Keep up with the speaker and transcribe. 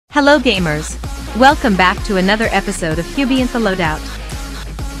Hello gamers! Welcome back to another episode of Hubient the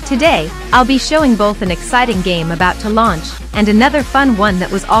Loadout. Today, I'll be showing both an exciting game about to launch, and another fun one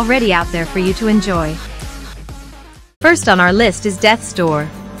that was already out there for you to enjoy. First on our list is Death's Door.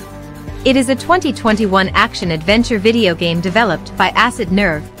 It is a 2021 action-adventure video game developed by Acid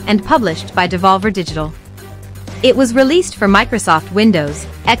Nerve and published by Devolver Digital. It was released for Microsoft Windows,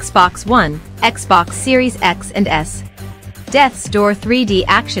 Xbox One, Xbox Series X and S. Death's Door 3D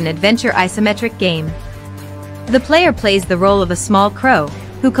action-adventure isometric game. The player plays the role of a small crow,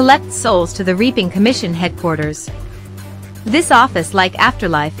 who collects souls to the Reaping Commission headquarters. This office, like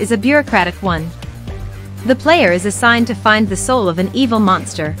Afterlife, is a bureaucratic one. The player is assigned to find the soul of an evil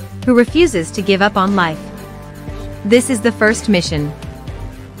monster, who refuses to give up on life. This is the first mission.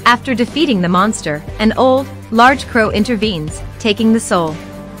 After defeating the monster, an old, large crow intervenes, taking the soul.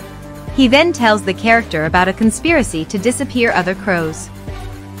 He then tells the character about a conspiracy to disappear other crows.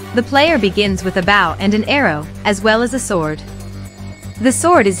 The player begins with a bow and an arrow, as well as a sword. The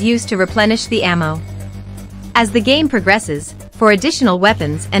sword is used to replenish the ammo. As the game progresses, 4 additional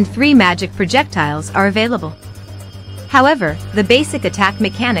weapons and 3 magic projectiles are available. However, the basic attack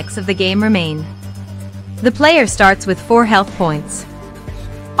mechanics of the game remain. The player starts with 4 health points.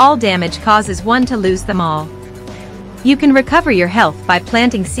 All damage causes 1 to lose them all. You can recover your health by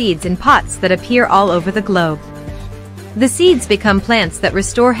planting seeds in pots that appear all over the globe. The seeds become plants that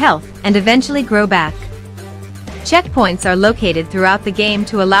restore health and eventually grow back. Checkpoints are located throughout the game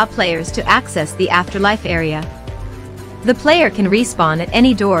to allow players to access the afterlife area. The player can respawn at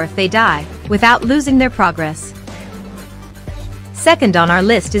any door if they die, without losing their progress. Second on our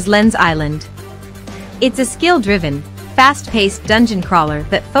list is Lens Island. It's a skill-driven, fast-paced dungeon crawler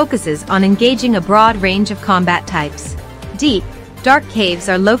that focuses on engaging a broad range of combat types. Deep, dark caves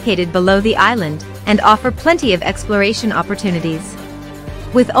are located below the island and offer plenty of exploration opportunities.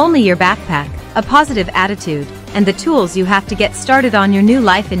 With only your backpack, a positive attitude, and the tools you have to get started on your new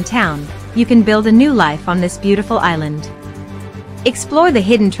life in town, you can build a new life on this beautiful island. Explore the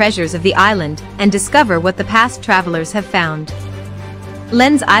hidden treasures of the island and discover what the past travelers have found.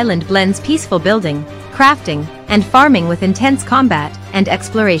 Lens Island blends peaceful building, crafting, and farming with intense combat and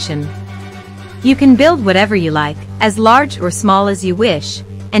exploration. You can build whatever you like, as large or small as you wish,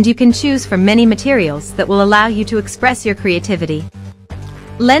 and you can choose from many materials that will allow you to express your creativity.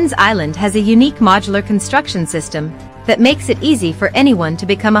 Lens Island has a unique modular construction system that makes it easy for anyone to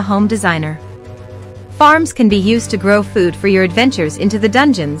become a home designer. Farms can be used to grow food for your adventures into the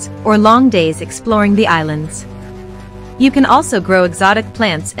dungeons or long days exploring the islands. You can also grow exotic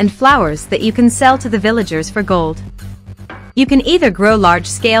plants and flowers that you can sell to the villagers for gold. You can either grow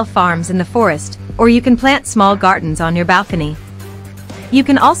large-scale farms in the forest, or you can plant small gardens on your balcony. You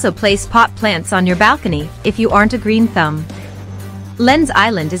can also place pot plants on your balcony if you aren't a green thumb. Lens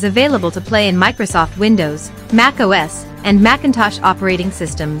Island is available to play in Microsoft Windows, Mac OS, and Macintosh operating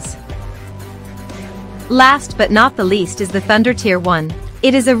systems. Last but not the least is the Thunder Tier 1.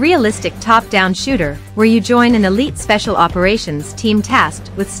 It is a realistic top-down shooter, where you join an elite special operations team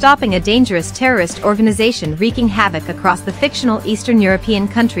tasked with stopping a dangerous terrorist organization wreaking havoc across the fictional Eastern European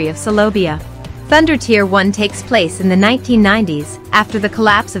country of Solobia. Thunder Tier 1 takes place in the 1990s, after the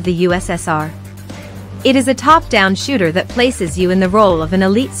collapse of the USSR. It is a top-down shooter that places you in the role of an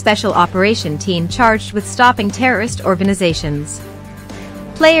elite special operation team charged with stopping terrorist organizations.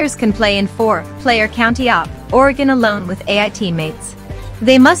 Players can play in 4-player county-op, Oregon alone with AI teammates.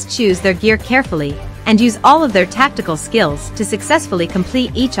 They must choose their gear carefully, and use all of their tactical skills to successfully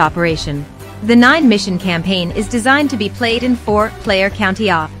complete each operation. The 9-mission campaign is designed to be played in 4-player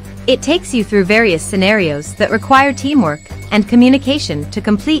county-op. It takes you through various scenarios that require teamwork and communication to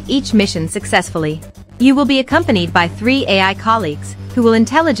complete each mission successfully. You will be accompanied by 3 AI colleagues, who will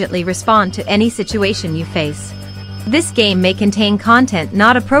intelligently respond to any situation you face. This game may contain content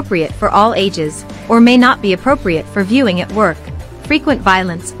not appropriate for all ages, or may not be appropriate for viewing at work. Frequent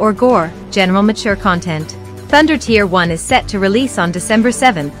violence or gore, general mature content. Thunder Tier 1 is set to release on December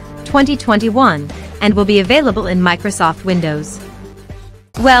 7, 2021, and will be available in Microsoft Windows.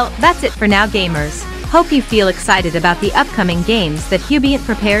 Well, that's it for now gamers. Hope you feel excited about the upcoming games that Hubient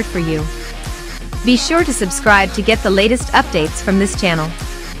prepared for you. Be sure to subscribe to get the latest updates from this channel.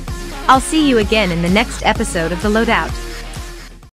 I'll see you again in the next episode of the Loadout.